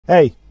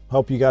Hey,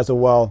 hope you guys are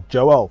well.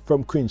 Joel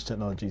from Cringe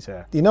Technologies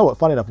here. You know what,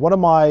 funny enough, one of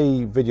my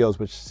videos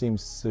which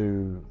seems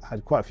to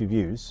had quite a few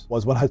views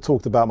was when I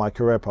talked about my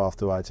career path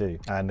to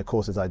IT and the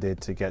courses I did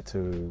to get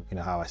to,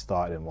 how I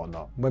started and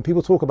whatnot. When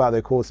people talk about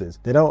their courses,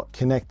 they don't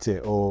connect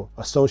it or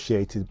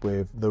associate it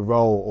with the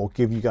role or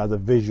give you guys a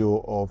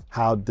visual of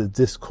how does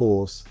this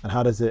course and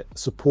how does it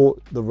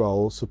support the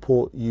role,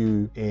 support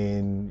you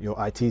in your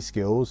IT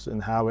skills,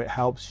 and how it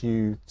helps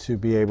you to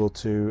be able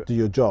to do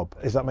your job.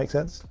 Does that make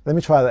sense? Let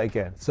me try that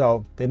again.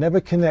 So they never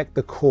connect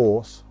the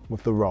course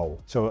with the role.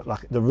 So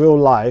like the real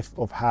life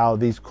of how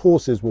these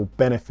courses will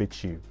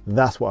benefit you.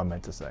 That's what I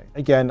meant to say.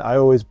 Again, I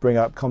always bring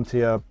up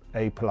CompTIA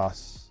A+.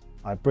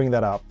 I bring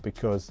that up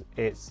because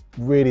it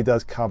really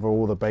does cover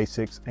all the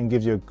basics and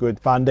gives you a good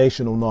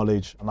foundational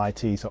knowledge on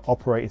IT. So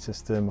operating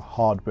system,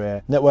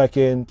 hardware,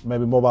 networking,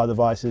 maybe mobile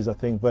devices, I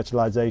think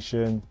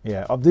virtualization.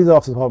 Yeah, these are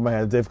off the top of my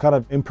head. They've kind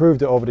of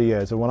improved it over the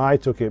years. So when I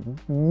took it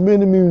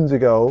many moons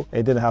ago,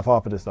 it didn't have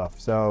half of the stuff.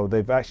 So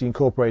they've actually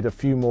incorporated a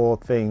few more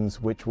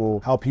things which will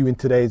help you in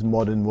today's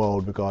modern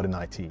world regarding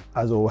IT.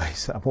 As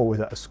always, I'm always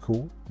at a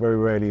school, very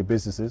rarely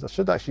businesses. I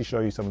should actually show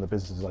you some of the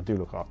businesses I do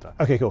look after.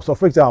 Okay, cool. So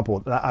for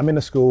example, I'm in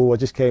a school, I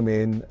just came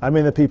in, I'm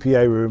in the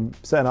PPA room,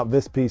 setting up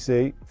this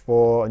PC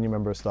for a new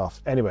member of staff.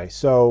 Anyway,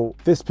 so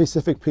this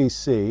specific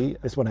PC,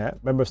 this one here,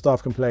 member of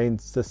staff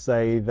complains to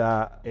say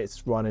that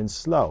it's running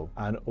slow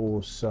and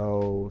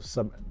also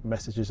some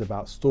messages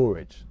about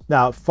storage.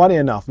 Now, funny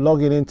enough,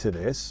 logging into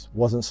this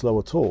wasn't slow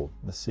at all.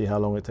 Let's see how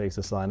long it takes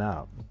to sign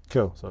out.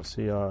 Cool, so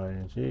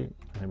CRING,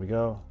 here we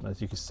go.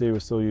 As you can see, we're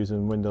still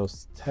using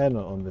Windows 10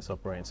 on this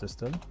operating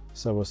system.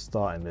 So we're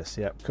starting this,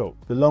 yep, cool.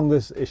 The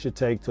longest it should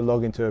take to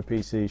log into a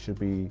PC should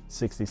be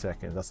 60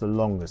 seconds. That's the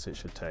longest it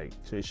should take.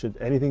 So it should,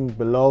 anything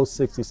below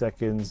 60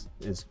 seconds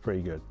is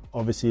pretty good.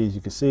 Obviously, as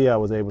you can see, I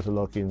was able to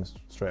log in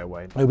straight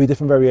away. There'll be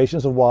different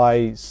variations of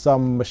why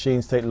some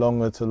machines take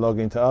longer to log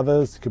into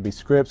others. It could be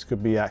scripts,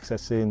 could be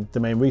accessing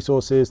domain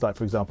resources, like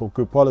for example,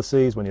 group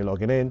policies when you're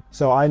logging in.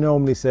 So I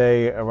normally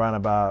say around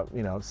about,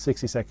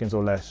 60 seconds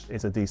or less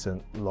is a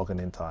decent logging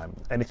in time.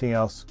 Anything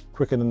else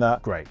quicker than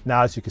that, great.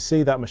 Now, as you can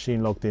see, that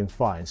machine logged in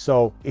fine.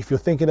 So if you're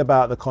thinking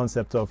about the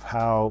concept of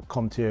how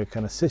CompTIA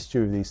can assist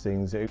you with these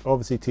things, it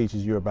obviously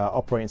teaches you about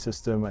operating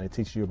system and it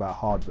teaches you about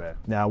hardware.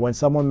 Now, when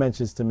someone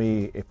mentions to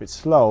me if it's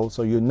slow,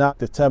 so you're not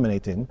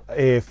determining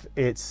if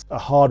it's a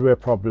hardware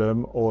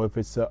problem or if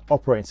it's an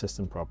operating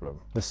system problem.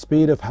 The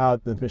speed of how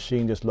the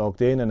machine just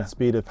logged in and the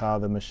speed of how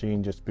the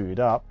machine just booted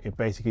up, it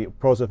basically,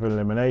 process of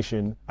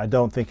elimination, I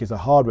don't think is a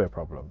hardware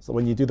problem. So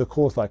when you do the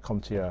course like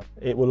CompTIA,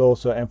 it will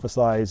also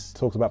emphasize,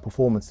 talks about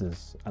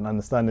performances and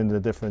understanding the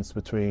difference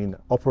between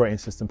operating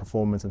system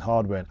performance and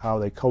hardware and how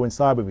they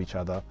coincide with each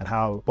other and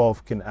how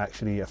both can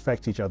actually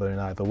affect each other in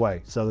either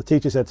way. So the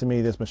teacher said to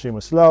me this machine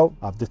was slow.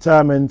 I've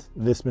determined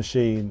this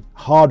machine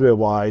hardware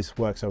wise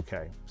works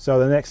okay. So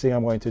the next thing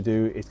I'm going to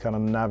do is kind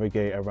of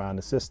navigate around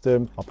the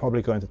system. I'll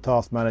probably go into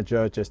Task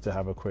Manager just to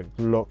have a quick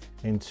look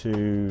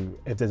into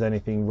if there's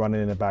anything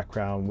running in the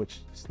background which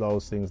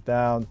slows things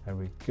down. There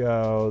we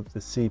go. The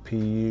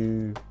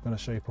CPU, I'm going to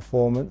show you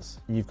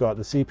performance. You've got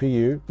the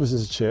CPU, this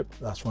is a chip,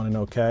 that's running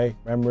okay.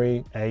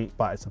 Memory 8,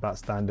 but it's about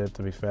standard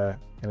to be fair,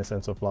 in a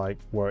sense of like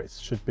where it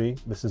should be.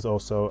 This is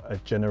also a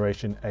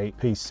generation 8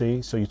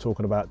 PC. So you're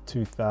talking about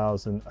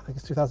 2000, I think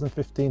it's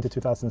 2015 to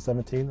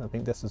 2017. I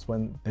think this is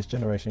when this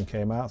generation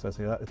came out. So I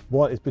see that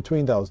it's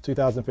between those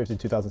 2015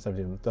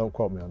 2017. Don't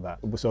quote me on that.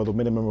 So the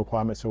minimum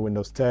requirements for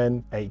Windows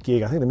 10, 8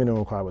 gig. I think the minimum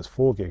requirement was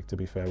 4 gig to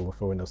be fair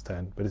for Windows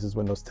 10, but this is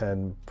Windows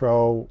 10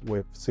 Pro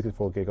with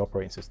 64 gig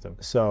operating system.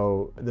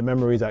 So the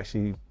memory is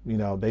actually,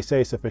 they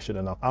say sufficient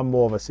enough. I'm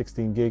more of a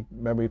 16 gig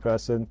memory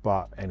person,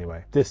 but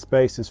anyway, disk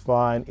space is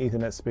fine.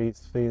 Ethernet speed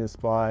is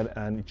fine,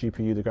 and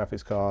GPU, the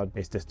graphics card,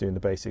 it's just doing the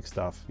basic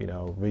stuff,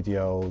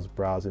 videos,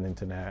 browsing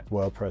internet,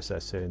 word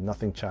processing,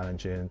 nothing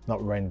challenging,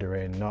 not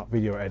rendering, not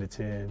video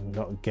editing,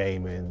 not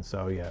gaming.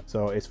 So yeah,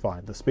 so it's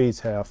fine. The speeds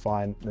here are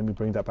fine. Let me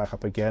bring that back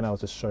up again. I was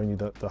just showing you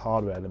the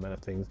hardware element of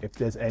things. If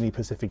there's any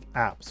specific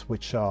apps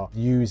which are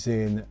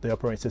using the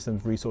operating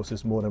system's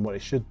resources more than what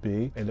it should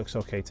be, it looks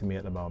okay to me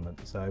at the moment.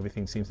 So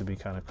everything seems to be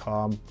kind of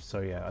calm.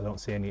 So yeah, I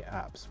don't see any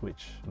apps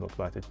which look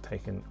like they're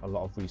taking a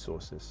lot of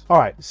resources. All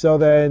right, so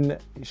then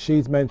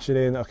she's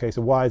mentioning, okay,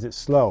 so why is it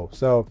slow?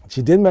 So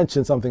she did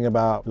mention something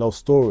about low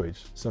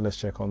storage. So let's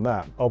check on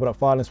that. Open up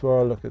File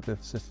Explorer, look at the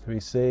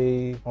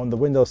System3C. On the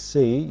Windows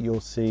C, you'll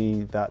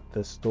see that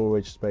the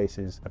storage space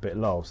is a bit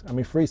low. I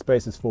mean, free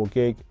space is 4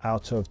 gig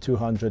out of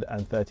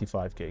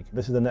 235 gig.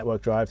 This is the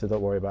network drive, so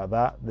don't worry about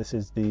that. This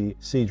is the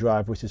C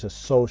drive, which is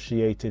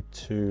associated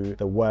to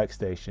the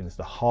workstations,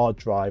 the hard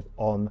drive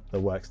on the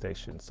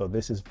workstation. So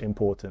this is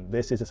important.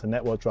 This is just a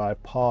network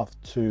drive path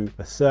to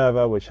the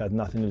server, which has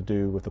nothing to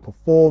do with the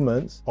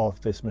performance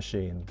of this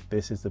machine.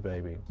 This is the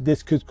baby.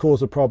 This could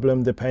cause a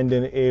problem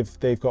depending if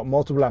they've got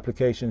multiple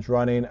applications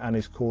running and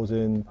it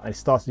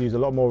starts to use a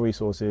lot more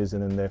resources,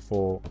 and then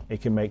therefore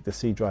it can make the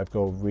C drive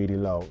go really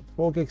low.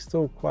 4 gig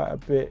still quite a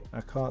bit.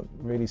 I can't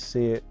really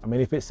see it. I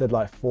mean, if it said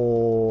like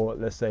 4,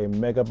 let's say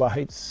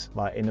megabytes,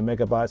 like in the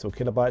megabytes or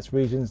kilobytes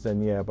regions,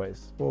 then yeah, but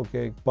it's 4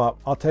 gig, but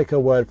I'll take her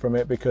word from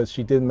it because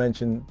she did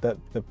mention that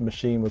the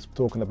machine was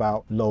talking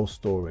about low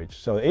storage.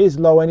 So it is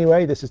low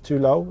anyway. This is too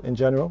low in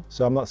general.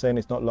 So I'm not saying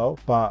it's not low,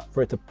 but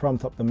for it to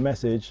prompt up the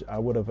message, I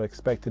would have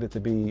expected it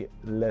to be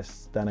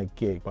less than a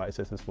gig, but it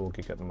says it's 4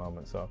 gig at the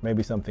moment. So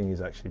maybe something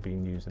is actually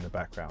being used in the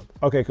background.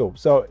 Okay, cool.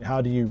 So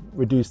how do you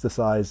reduce the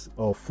size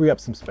or free up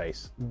some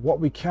space? What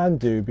we can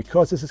do,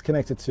 because this is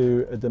connected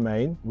to a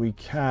domain, we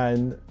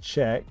can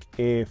check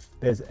if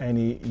there's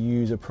any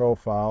user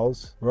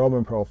profiles,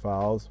 Roman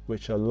profiles,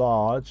 which are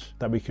large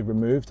that we could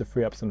remove to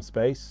free up some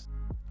space.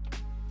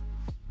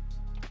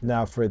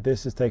 Now for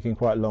this is taking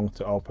quite long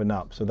to open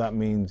up, so that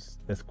means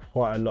there's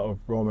quite a lot of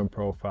Roman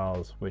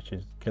profiles which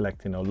is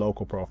collecting, or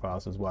local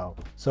profiles as well.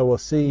 So we'll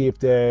see if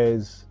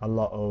there's a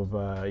lot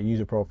of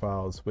user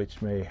profiles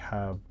which may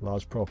have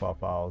large profile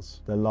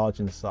files. They're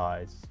large in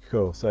size.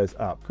 Cool, so it's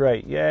up.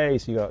 Great, yay!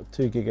 So you got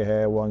 2 gig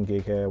here, 1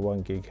 gig here,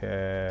 1 gig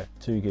here,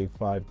 2 gig,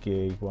 5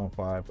 gig, 1,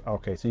 5.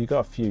 Okay, so you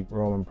got a few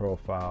Roman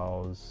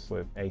profiles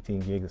with 18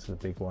 gig. This is a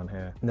big one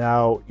here.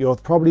 Now you're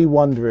probably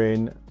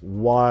wondering,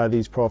 why are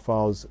these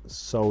profiles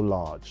so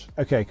large?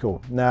 Okay,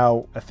 cool.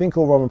 Now a thing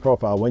called Roman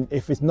profile,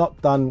 if it's not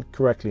done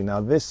correctly,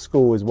 now this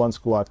school is one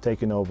school I've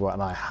taken over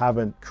and I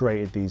haven't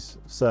created these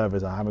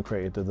servers, I haven't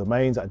created the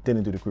domains, I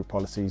didn't do the group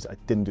policies, I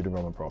didn't do the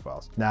Roman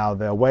profiles. Now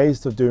there are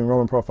ways of doing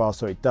Roman profiles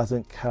so it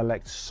doesn't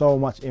collect so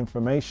much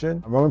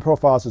information. Roman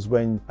profiles is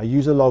when a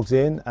user logs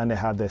in and they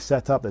have their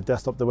setup, their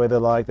desktop the way they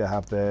like, they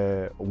have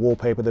their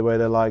wallpaper the way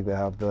they like, they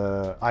have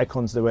the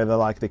icons the way they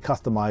like, they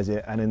customize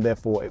it, and then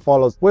therefore it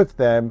follows with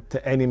them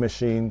to any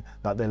machine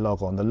that they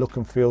log on. The look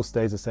and feel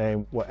stays the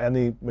same with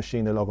any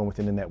machine they log on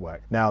within the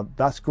network. Now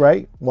that's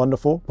great,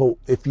 wonderful, but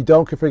if you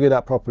don't configure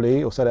that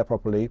properly or set that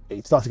properly,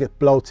 it starts to get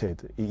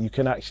bloated. You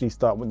can actually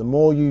start with, the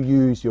more you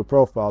use your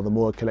profile, the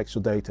more it collects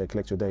your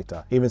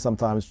data, Even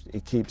sometimes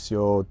it keeps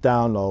your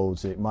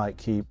downloads, it might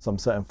keep some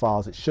certain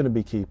files it shouldn't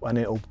be keep, and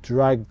it'll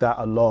drag that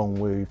along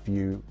with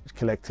you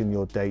collecting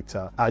your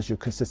data as you're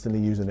consistently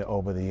using it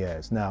over the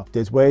years. Now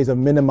there's ways of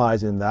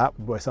minimizing that,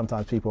 where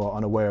sometimes people are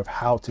unaware of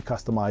how to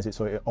customize it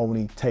so it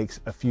only takes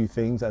a few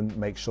things and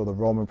make sure the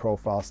Roman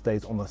profile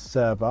stays on the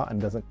server and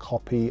doesn't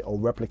copy or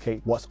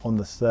replicate what's on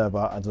the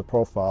server as a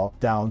profile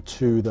down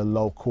to the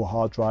local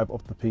hard drive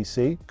of the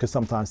PC, because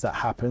sometimes that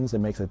happens. It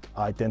makes an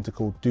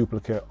identical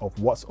duplicate of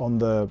what's on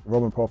the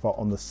Roman profile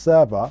on the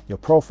server, your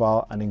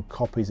profile, and then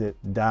copies it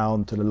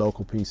down to the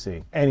local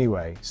PC.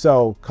 Anyway,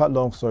 so cut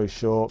long story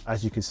short,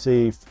 as you can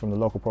see from the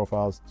local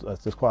profiles,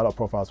 there's quite a lot of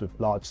profiles with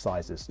large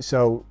sizes.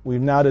 So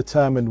we've now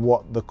determined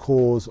what the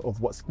cause of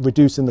what's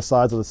reducing the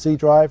size of the C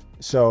drive.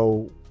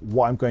 So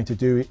what I'm going to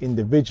do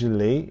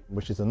individually,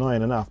 which is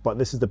annoying enough, but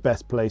this is the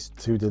best place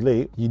to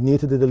delete. You need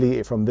to delete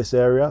it from this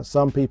area.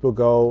 Some people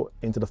go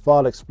into the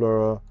File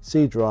Explorer,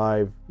 C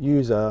drive,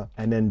 user,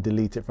 and then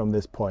delete it from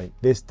this point.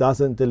 This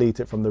doesn't delete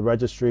it from the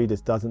registry.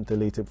 This doesn't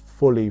delete it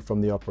fully from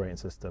the operating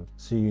system.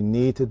 So you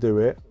need to do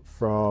it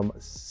from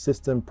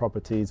system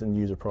properties and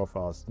user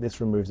profiles. This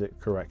removes it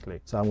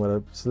correctly. So I'm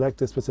going to select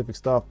a specific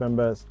staff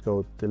member,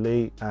 go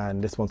delete,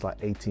 and this one's like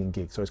 18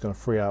 gigs. So it's going to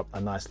free up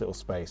a nice little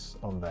space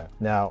on there.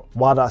 Now,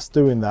 while that's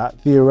doing that,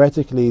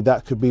 theoretically,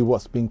 that could be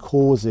what's been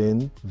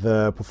causing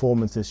the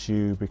performance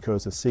issue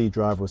because the C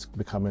drive was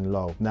becoming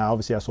low. Now,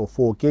 obviously I saw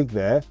 4 gig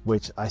there,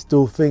 which I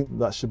still think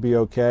that should be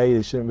okay.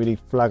 It shouldn't really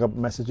flag up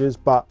messages,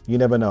 but you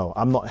never know.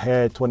 I'm not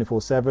here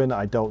 24/7.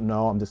 I don't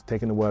know. I'm just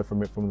taking the word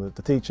from it from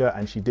the teacher,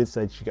 and she did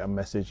say she got a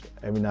message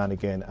every now and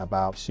again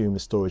about assume the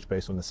storage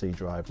based on the C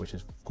drive, which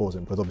is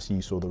causing, because obviously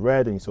you saw the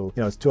red and you saw,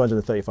 it's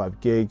 235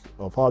 gig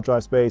of hard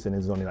drive space and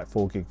there's only like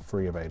 4 gig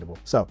free available.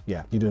 So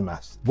yeah, you do the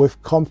maths.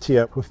 With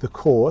CompTIA, with the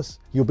course,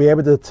 you'll be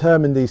able to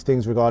determine these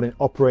things regarding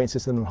operating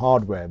system and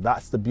hardware.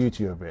 That's the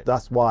beauty of it.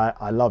 That's why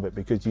I love it,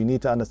 because you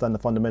need to understand the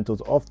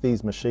fundamentals of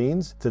these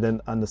machines to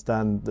then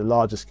understand the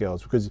larger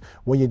scales. Because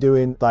when you're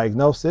doing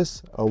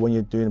diagnosis or when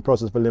you're doing a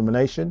process of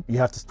elimination, you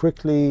have to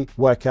quickly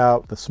work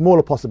out the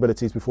smaller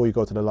possibilities before you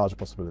go to the larger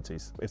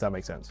possibilities, if that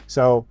makes sense.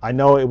 So I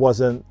know it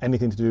wasn't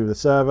anything to do with the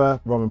server,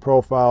 Roman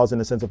profiles in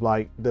the sense of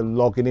like the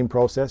logging in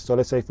process. So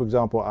let's say, for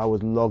example, I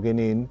was logging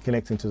in,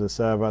 connecting to the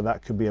server,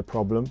 that could be a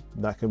problem.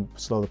 That could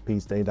slow the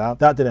piece day down.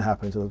 That didn't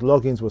happen. So the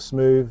logins were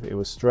smooth, it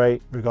was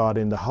straight.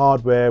 Regarding the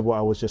hardware, what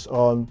I was just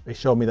on, it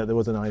showed me that there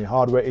wasn't any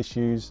hardware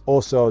issues.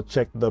 Also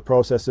checked the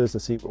processes to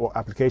see what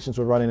applications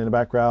were running in the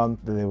background,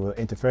 that they were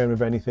interfering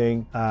with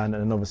anything, and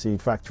obviously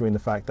factoring the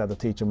fact that the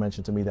teacher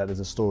mentioned to me that there's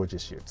a storage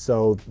issue.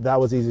 So that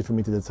was easy for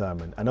me to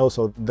determine. And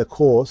also the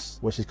course,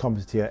 which is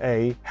CompTIA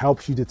A,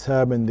 helps you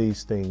determine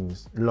these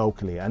things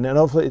locally. And then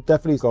also it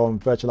definitely go on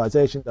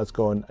virtualization, that's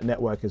go on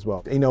network as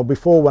well.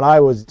 Before when I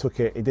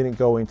took it, it didn't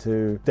go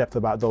into depth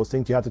about those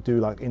things. You had to do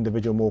like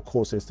individual more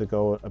courses to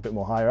go a bit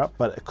more higher up.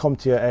 But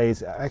CompTIA A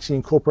is actually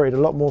incorporated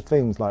a lot more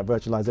things like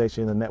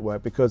virtualization and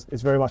network, because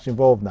it's very much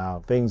involved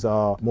now. Things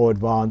are more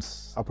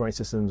advanced, operating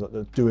systems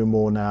are doing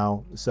more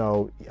now.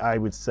 So I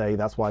would say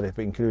that's why they've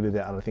included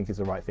it, and I think it's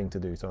the right thing to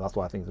do. So that's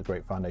why I think it's a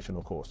great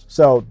foundational course. So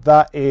So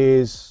that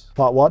is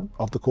part 1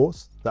 of the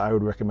course that I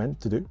would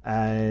recommend to do,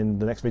 and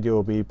the next video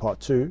will be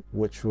part 2,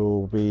 which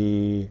will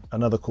be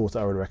another course that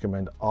I would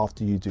recommend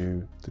after you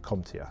do the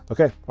CompTIA A.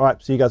 Okay, all right,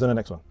 see you guys on the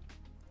next one.